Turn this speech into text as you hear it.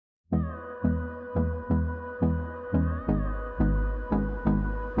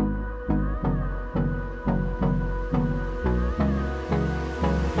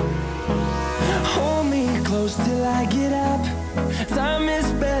till I get up. Time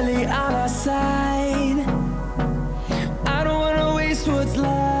is barely on our side. I don't wanna waste what's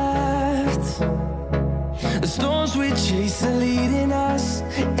left. The storms we chase are leading us,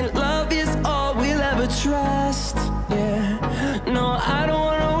 and love is all we'll ever trust. Yeah, no, I don't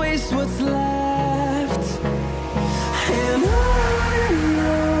wanna waste what's left. And on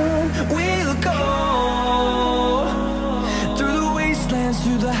we'll go, through the wastelands,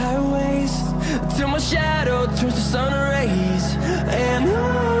 through the highways, till my shadow turns to sun rays. And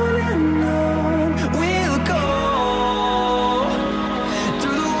on we'll go,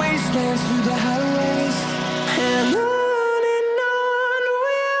 through the wastelands, through the highways, and on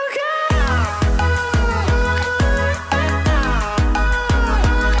we'll go.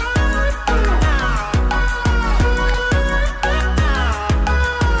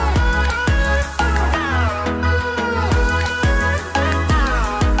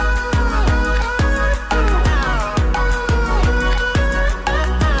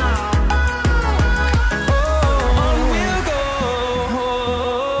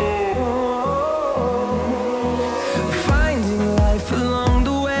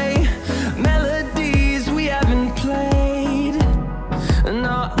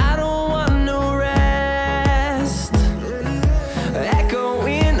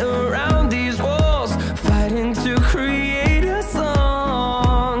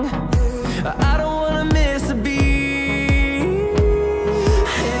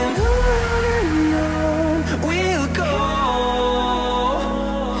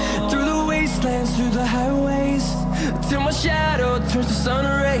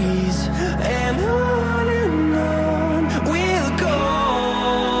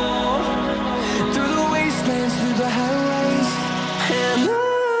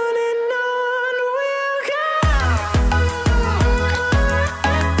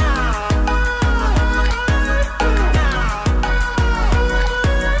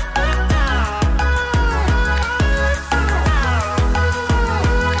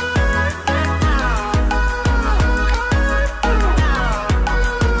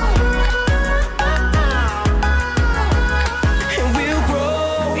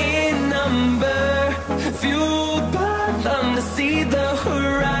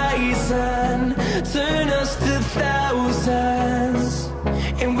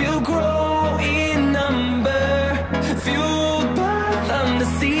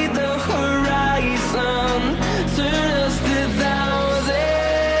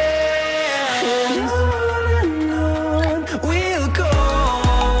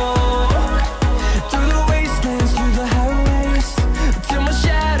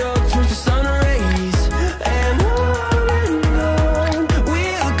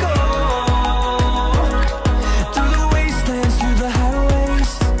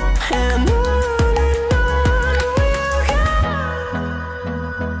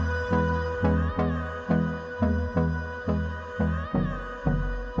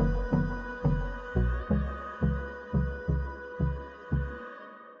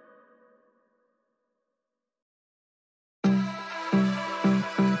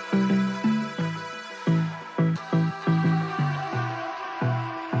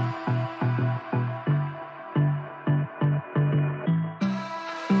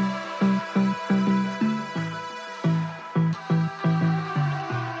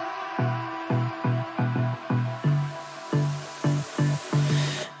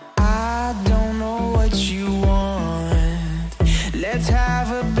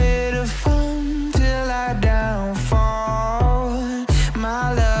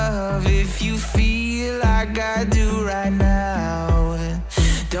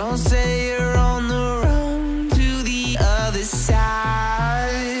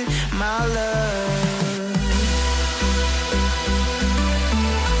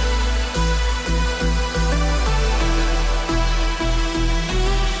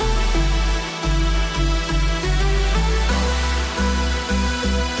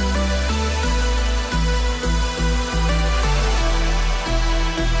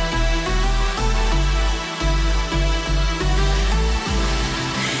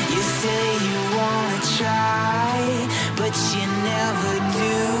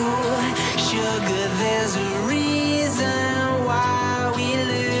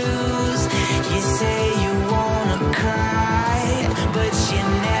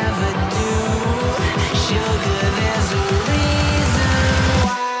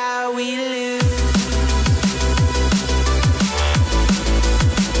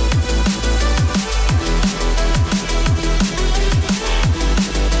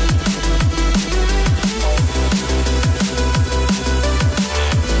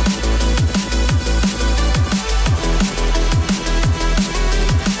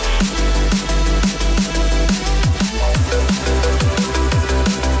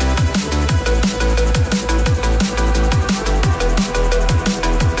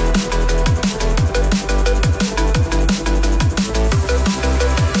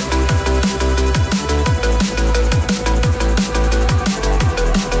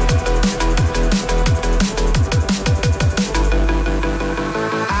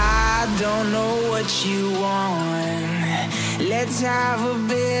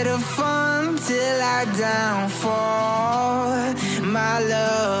 bit of fun till our downfall. My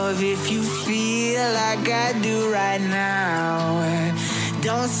love, if you feel like I do right now,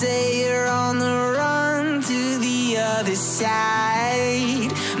 don't say you're on the run to the other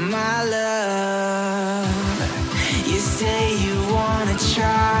side. My love, you say you wanna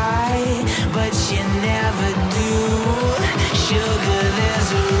try, but you never do. Sugar, there's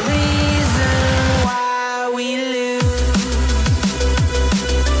a reason why we lose.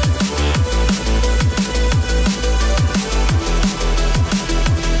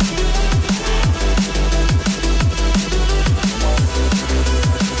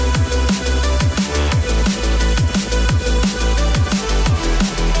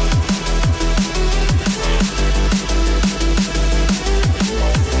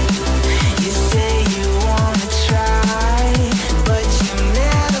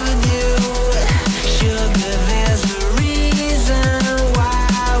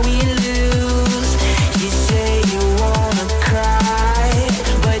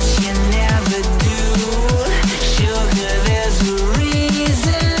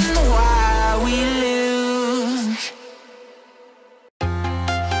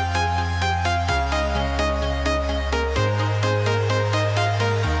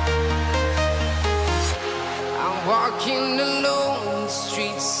 Walking alone, the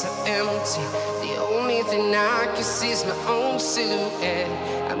streets are empty. The only thing I can see is my own silhouette.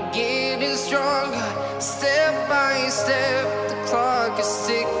 I'm getting stronger, step by step. The clock is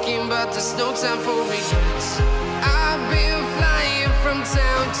ticking, but there's no time for regrets. I've been flying from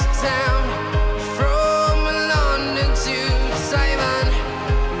town to town, from London to Taiwan.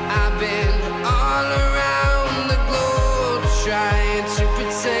 I've been all around the globe, trying to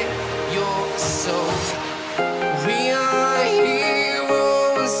protect your soul. We are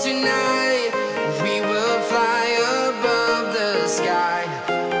heroes tonight. We will fly above the sky.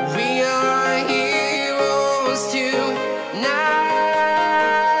 We are heroes tonight.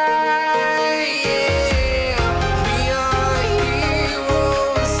 Yeah. We are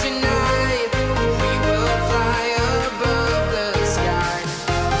heroes tonight. We will fly above the sky.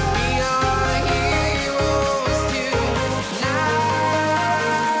 We are heroes tonight.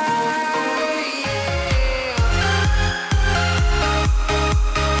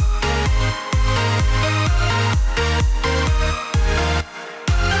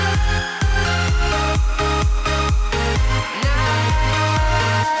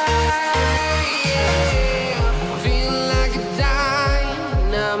 Feel like a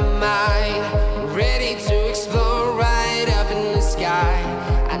dynamite, ready to explode right up in the sky.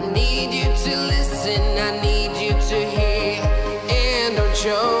 I need you to listen, I need you to hear, and don't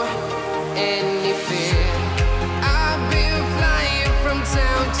show any fear. I've been flying from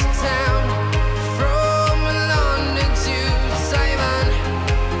town to town, from London to Taiwan.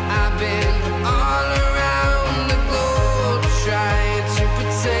 I've been all around the globe, trying to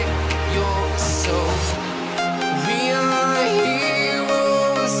protect your soul. We are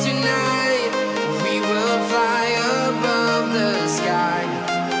heroes tonight. We will fly above the sky.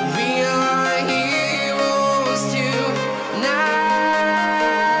 We are heroes tonight.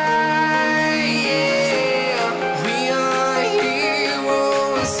 Yeah. We are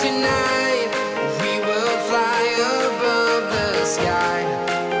heroes tonight. We will fly above the sky.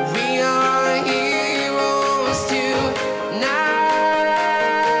 We are heroes tonight.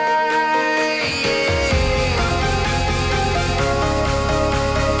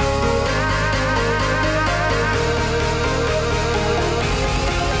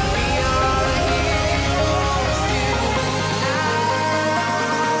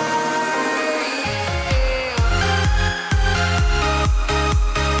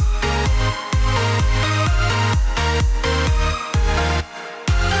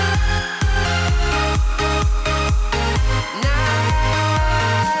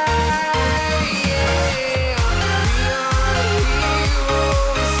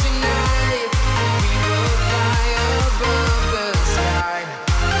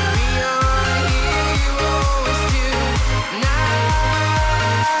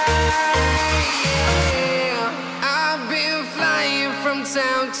 I've been flying from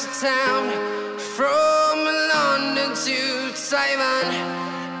town to town, from London to Taiwan.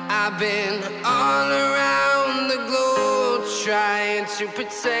 I've been all around the globe, trying to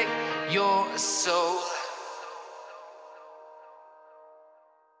protect your soul.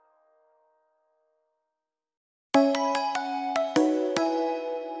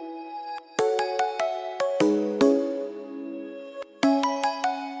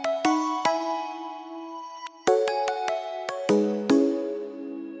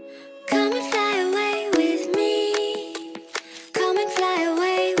 Come and fly away with me. Come and fly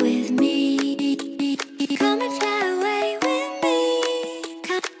away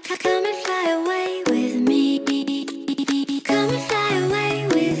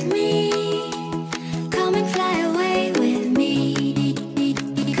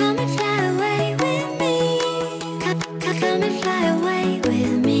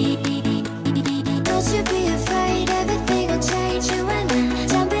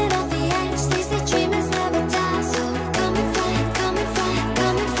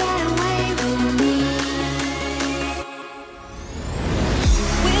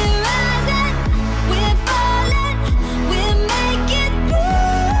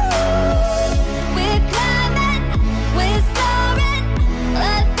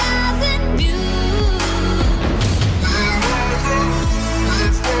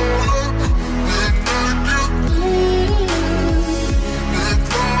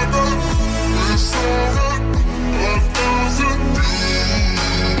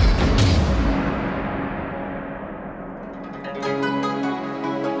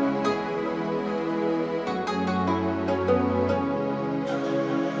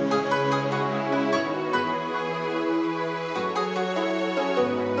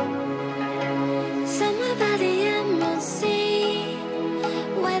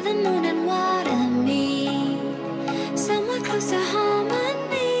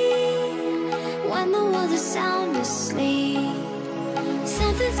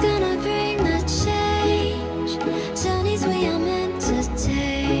Something's gonna bring the change. Journeys we are meant to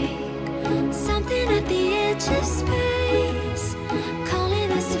take. Something at the edge of space,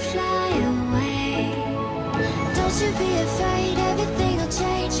 calling us to fly away. Don't you be afraid, everything will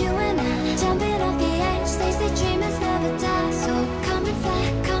change. You and I, jumping off the edge. They say dreamers never die, so come and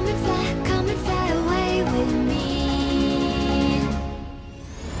fly, come and fly, come and fly away with me.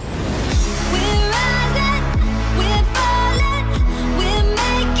 We're rising, we're falling, we're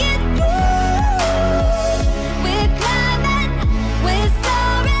making through. We're climbing, we're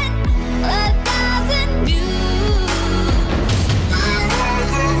soaring, 1,000 views. We're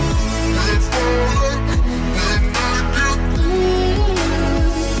rising, we're falling, we're making through.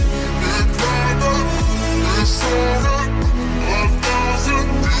 We're climbing, we're soaring, 1,000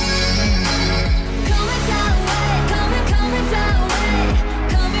 views. Come and fly away, come and fly away,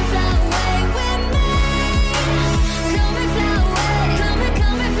 come and fly away with me. Come and fly away,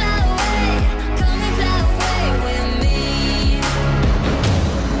 come and fly away, come and fly away with me.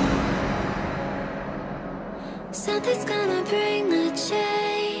 Something's gonna bring the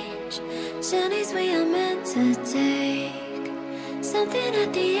change. Journeys we are meant to take. Something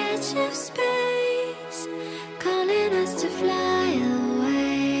at the edge of space, calling us to fly away.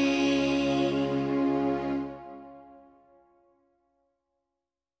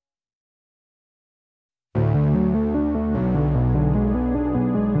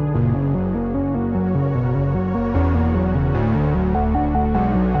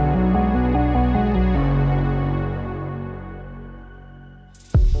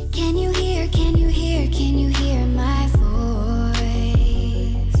 Can you hear, can you hear, can you hear my voice?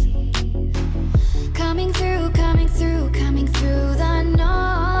 Coming through, coming through, coming through.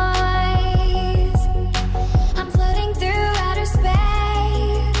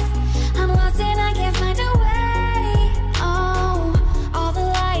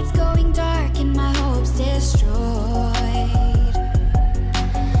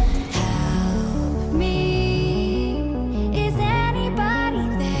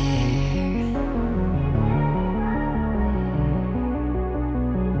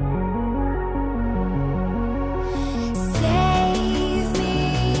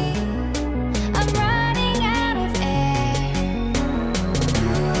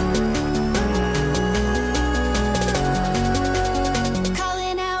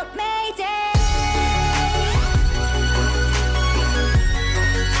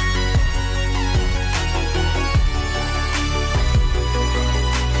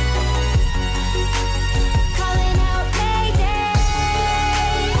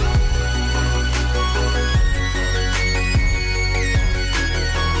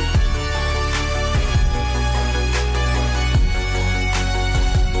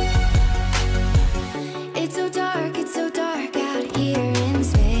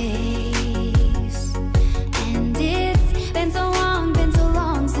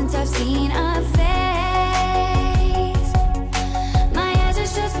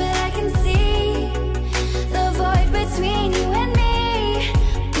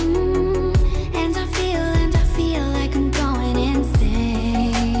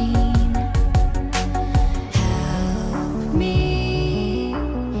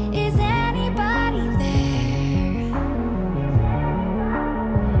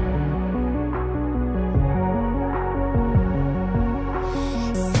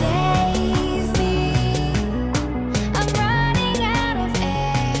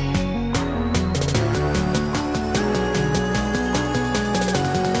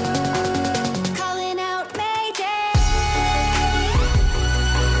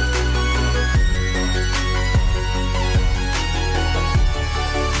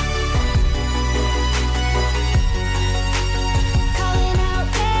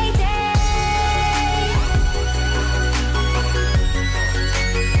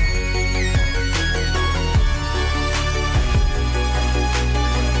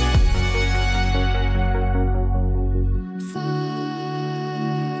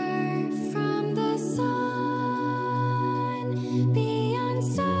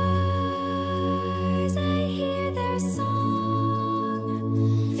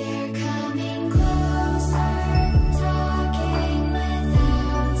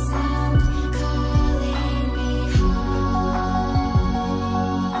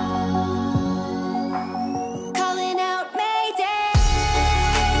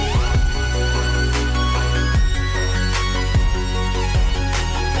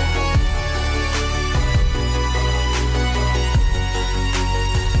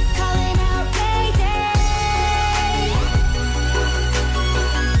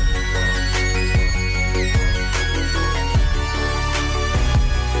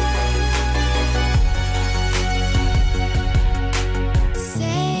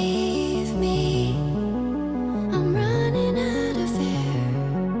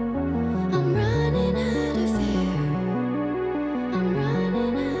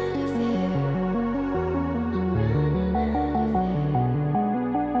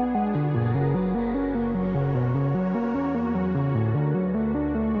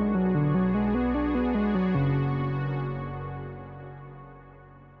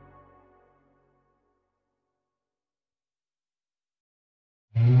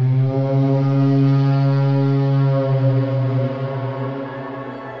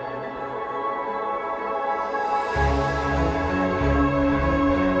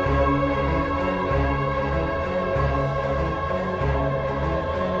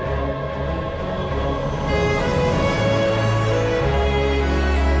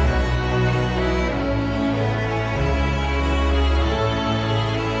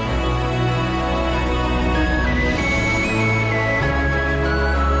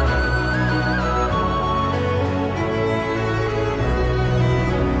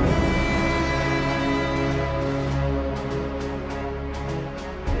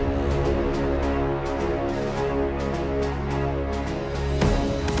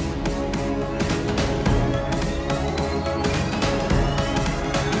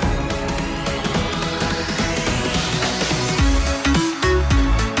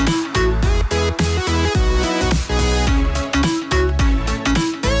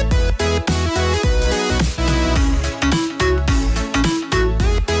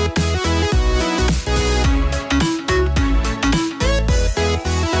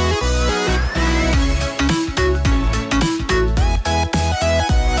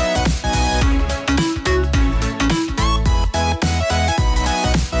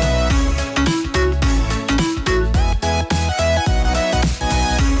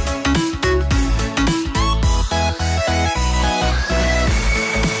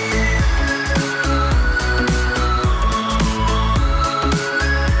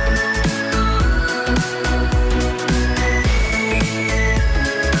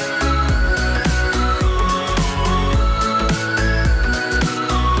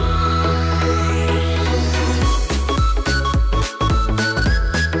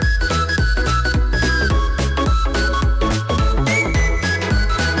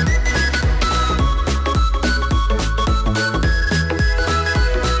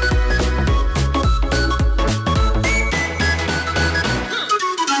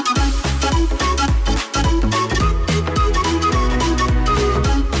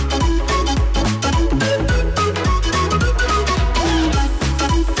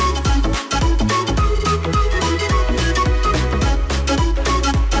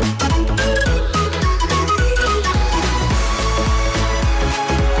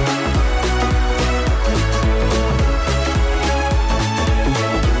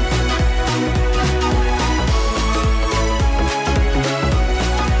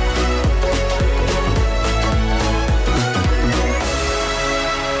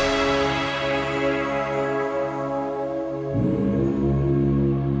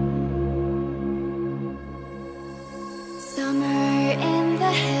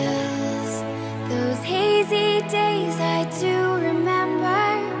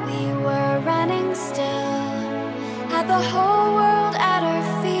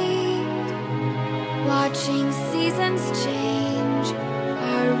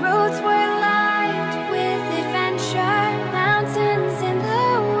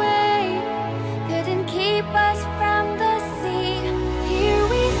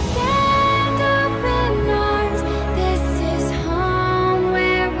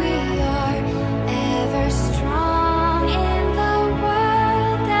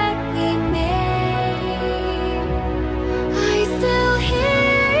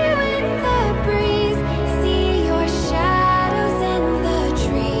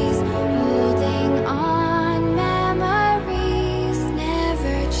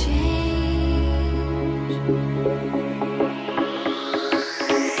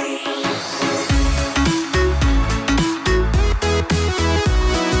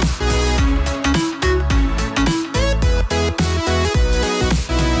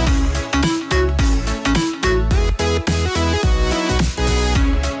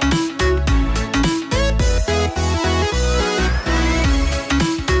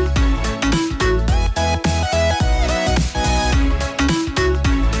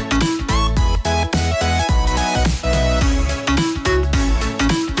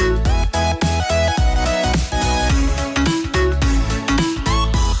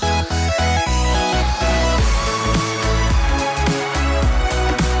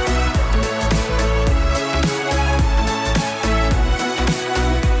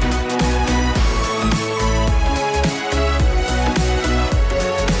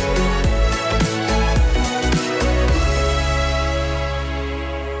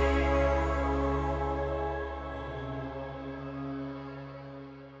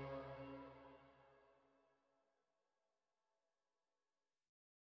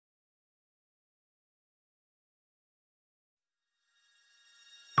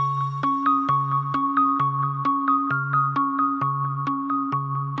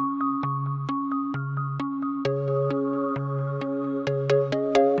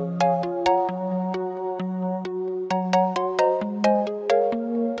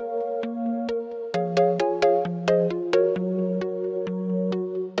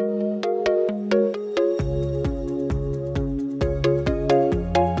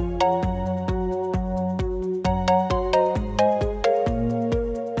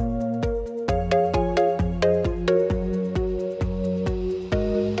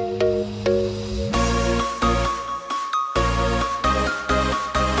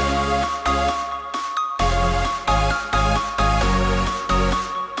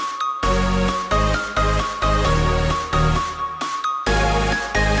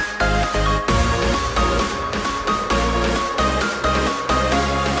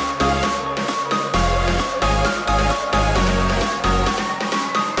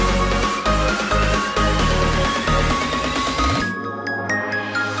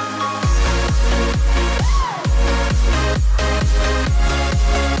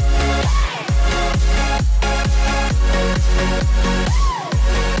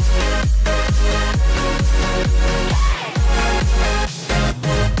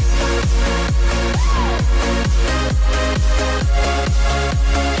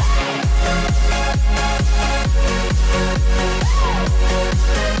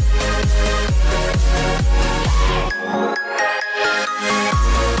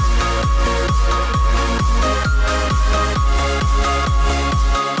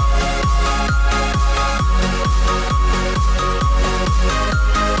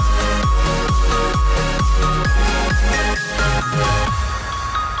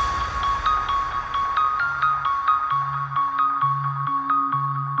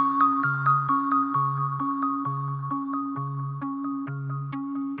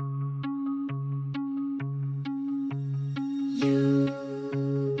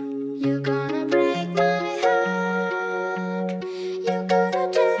 You're gonna break my heart. You're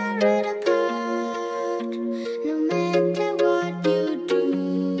gonna tear it apart. No matter what you do,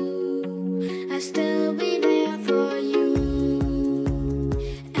 I'll still be there for you.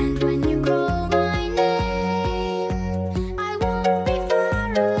 And when you call my name, I won't be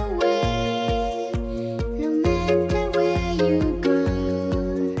far away. No matter where you go,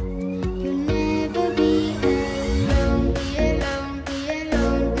 you'll never be alone. Be alone, be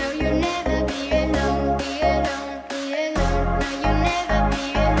alone. No, you'll never be alone. Be alone, be alone. No, you'll never be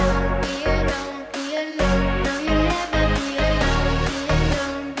alone. Be alone, be alone. No, you'll never be alone. Be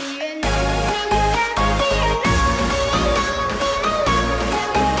alone, be alone. No, you'll never be alone.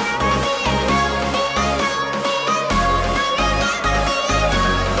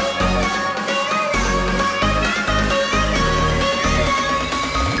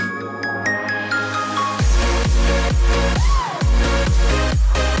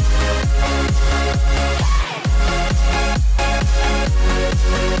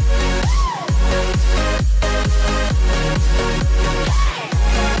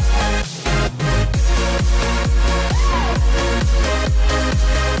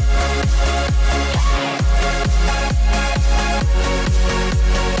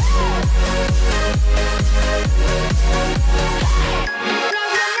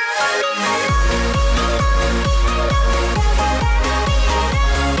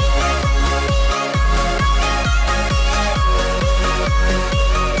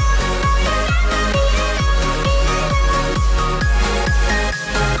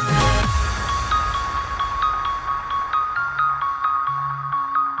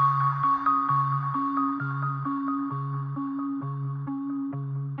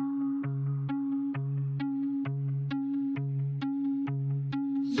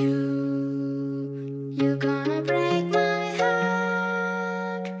 You're gonna break my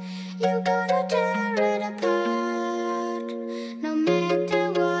heart. You're gonna tear it apart. No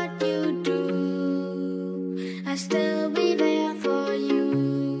matter what you do, I'll still be there for you.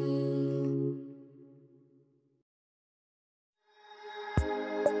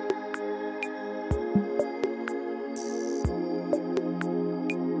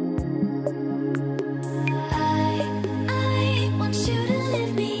 I want you to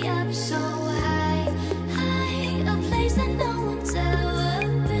lift me up so high, high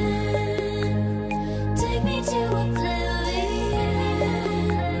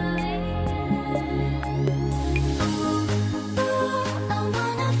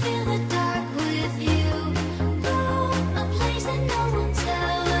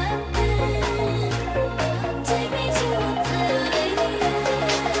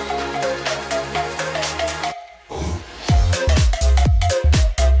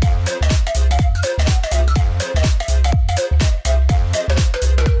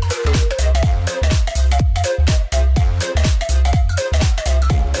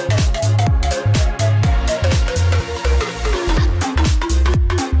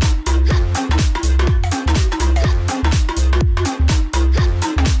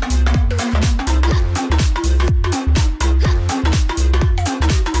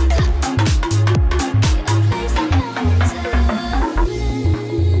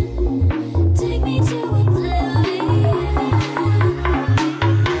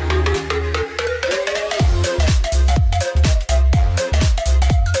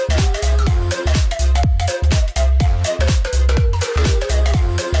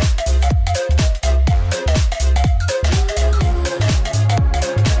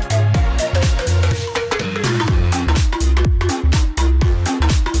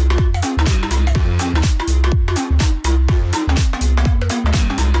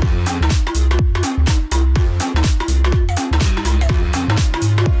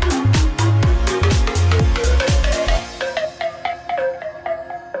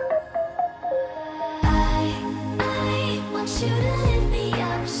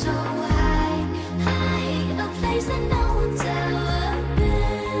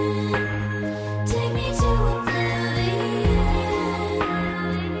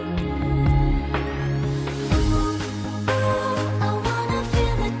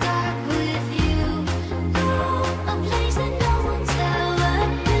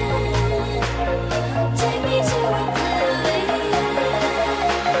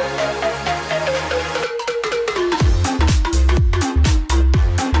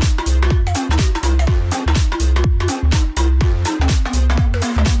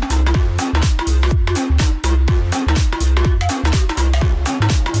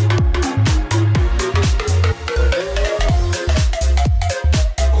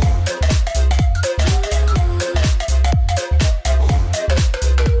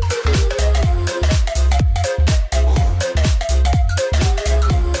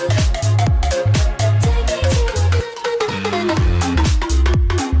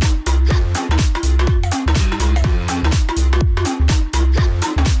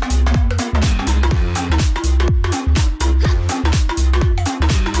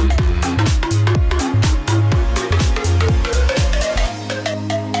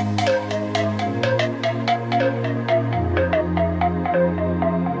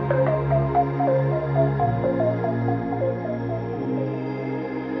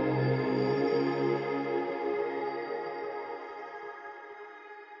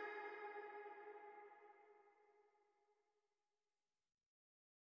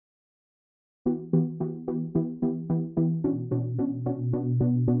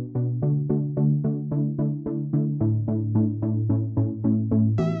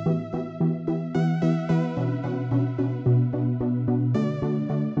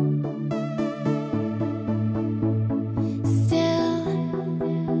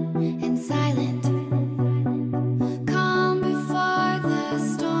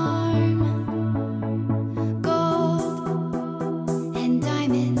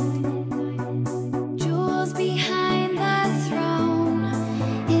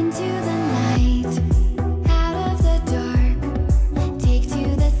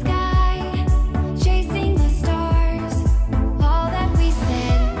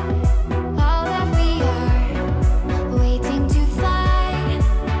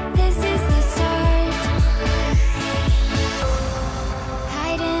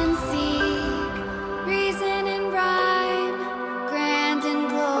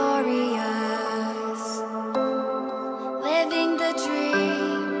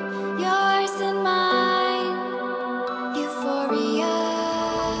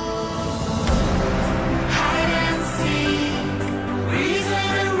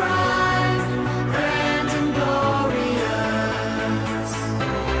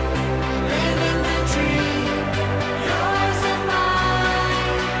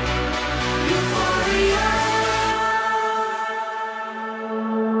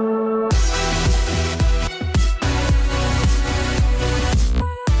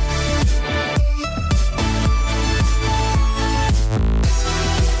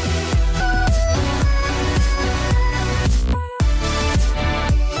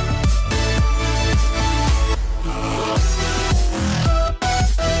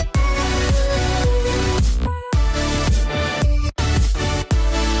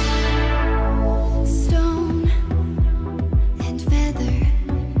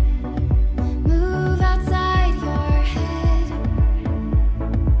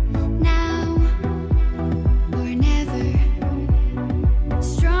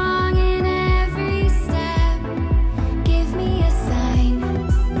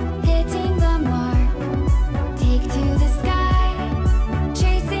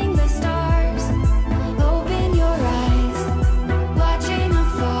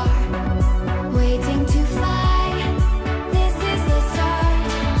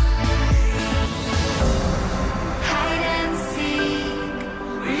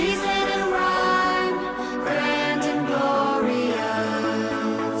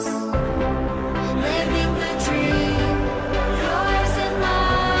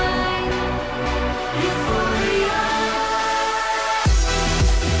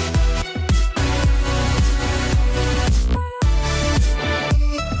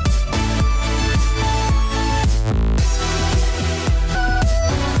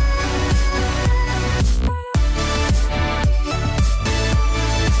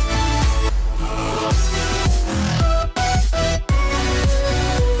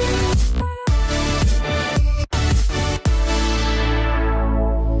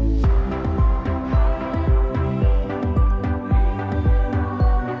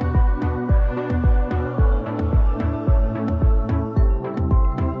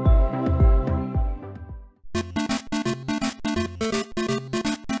Bye.